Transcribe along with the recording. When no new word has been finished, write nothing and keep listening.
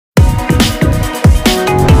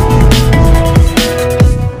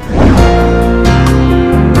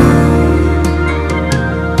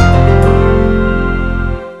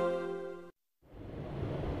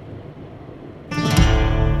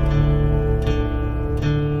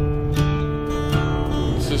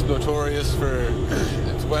notorious for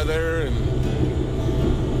its weather, and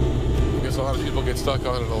I guess a lot of people get stuck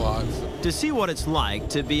on it a lot. To see what it's like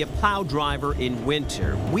to be a plow driver in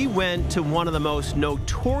winter, we went to one of the most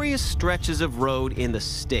notorious stretches of road in the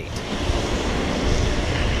state.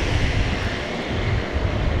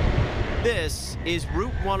 This is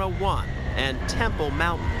Route 101 and Temple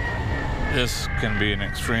Mountain. This can be an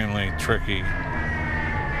extremely tricky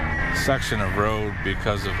section of road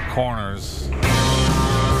because of the corners.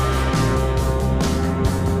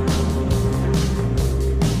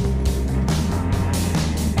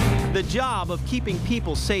 The job of keeping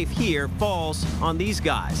people safe here falls on these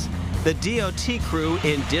guys, the DOT crew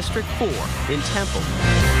in District 4 in Temple.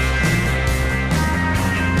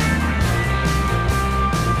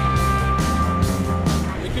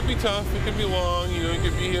 It could be tough, it could be long, you know, you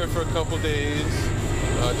could be here for a couple days,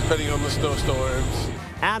 depending on the snowstorms.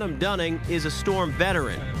 Adam Dunning is a storm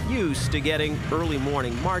veteran, used to getting early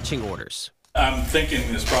morning marching orders. I'm thinking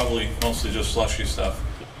it's probably mostly just slushy stuff.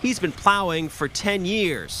 He's been plowing for 10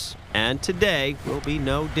 years, and today will be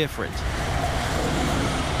no different.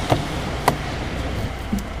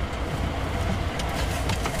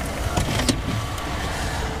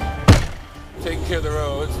 Taking care of the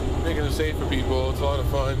roads, making them safe for people, it's a lot of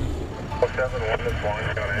fun.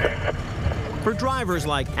 For drivers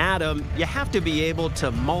like Adam, you have to be able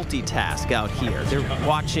to multitask out here. They're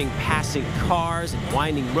watching passing cars and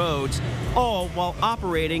winding roads, all while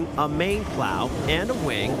operating a main plow and a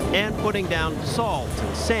wing and putting down salt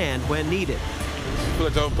and sand when needed.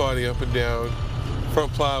 Put the dump body up and down,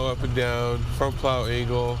 front plow up and down, front plow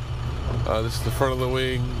angle. This is the front of the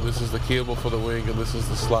wing, this is the cable for the wing, and this is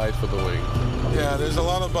the slide for the wing. Yeah, there's a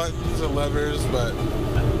lot of buttons and levers, but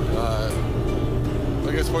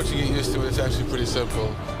I guess once you get used to it, it's actually pretty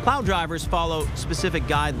simple. Plow drivers follow specific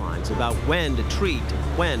guidelines about when to treat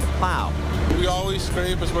and when to plow. We always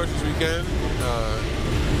scrape as much as we can.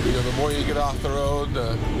 You know, the more you get off the road,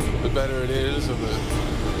 the better it is, and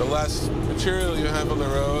the less material you have on the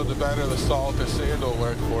road, the better the salt or sand will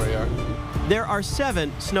work for you. There are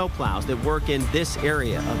 7 snowplows that work in this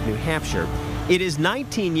area of New Hampshire. It is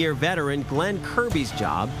 19-year veteran Glenn Kirby's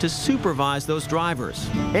job to supervise those drivers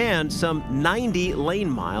and some 90 lane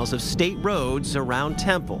miles of state roads around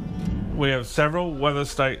Temple. We have several weather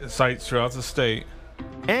sites throughout the state.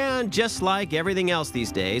 And just like everything else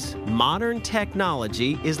these days, modern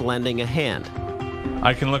technology is lending a hand.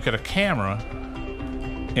 I can look at a camera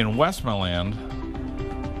in Westmoreland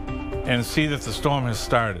and see that the storm has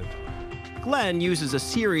started. Glenn uses a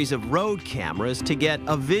series of road cameras to get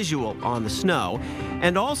a visual on the snow,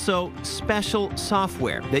 and also special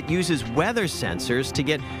software that uses weather sensors to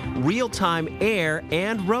get real-time air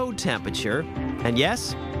and road temperature, and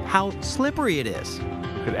yes, how slippery it is.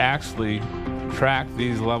 Could actually track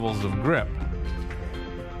these levels of grip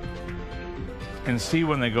and see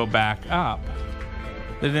when they go back up.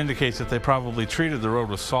 It indicates that they probably treated the road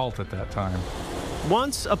with salt at that time.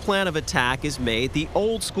 Once a plan of attack is made, the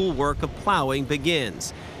old school work of plowing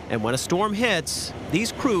begins. And when a storm hits,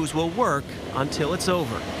 these crews will work until it's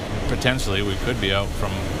over. Potentially, we could be out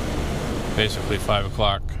from basically 5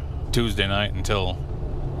 o'clock Tuesday night until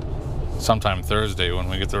sometime Thursday when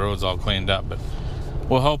we get the roads all cleaned up. But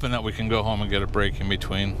we're hoping that we can go home and get a break in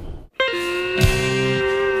between.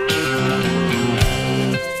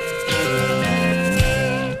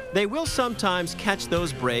 They will sometimes catch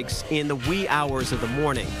those breaks in the wee hours of the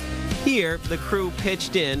morning. Here, the crew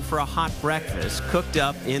pitched in for a hot breakfast cooked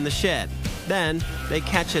up in the shed. Then they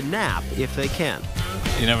catch a nap if they can.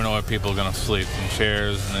 You never know where people are going to sleep, in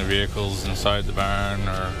chairs, in their vehicles, inside the barn,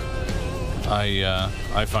 or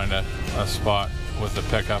I find a spot with the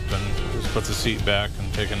pickup and just put the seat back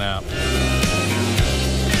and take a nap.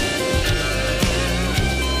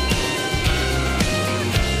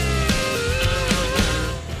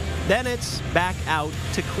 Then it's back out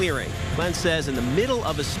to clearing. Glenn says in the middle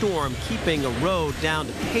of a storm, keeping a road down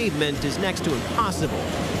to pavement is next to impossible,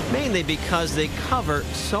 mainly because they cover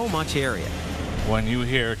so much area. When you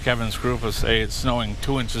hear Kevin Scrupa say it's snowing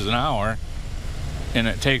 2 inches an hour, and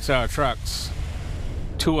it takes our trucks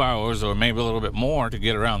 2 hours or maybe a little bit more to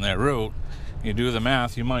get around that route, you do the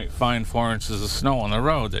math, you might find 4 inches of snow on the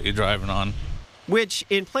road that you're driving on. Which,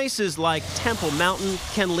 in places like Temple Mountain,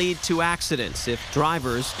 can lead to accidents if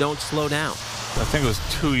drivers don't slow down. I think it was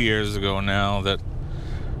 2 years ago now that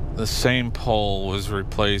the same pole was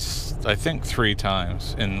replaced, I think 3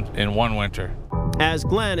 times in one winter. As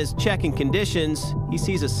Glenn is checking conditions, he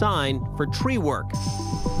sees a sign for tree work.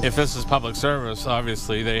 If this is public service,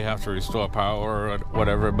 obviously they have to restore power or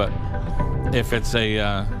whatever, but if it's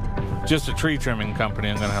a just a tree trimming company,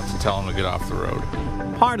 I'm going to have to tell them to get off the road.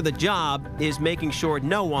 Part of the job is making sure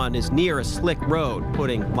no one is near a slick road,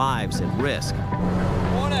 putting lives at risk.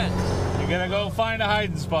 Morning. You got to go find a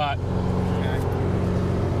hiding spot. Okay.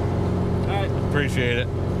 All right. Appreciate it.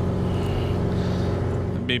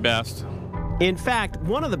 It'd be best. In fact,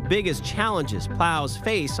 one of the biggest challenges plows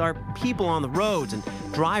face are people on the roads and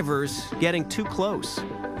drivers getting too close.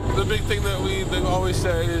 The big thing that they've always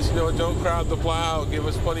said is, don't crowd the plow, give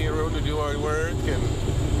us plenty of room to do our work, and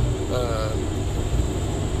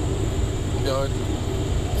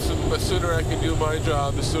the sooner I can do my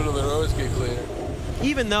job, the sooner the roads get clear.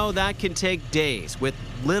 Even though that can take days with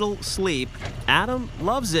little sleep, Adam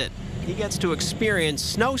loves it. He gets to experience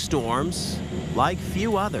snowstorms like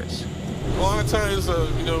few others. A lot of times,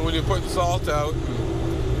 when you put salt out,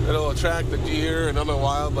 it'll attract the deer and other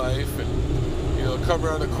wildlife, and come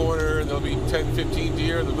around the corner and there'll be 10, 15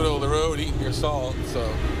 deer in the middle of the road eating your salt.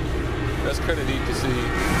 So that's kind of neat to see.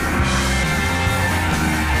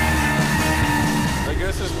 I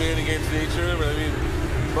guess it's man against nature, but I mean,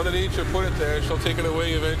 Mother Nature put it there. She'll take it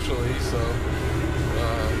away eventually. So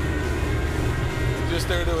just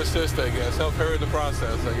there to assist, I guess, help her in the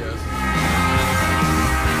process, I guess.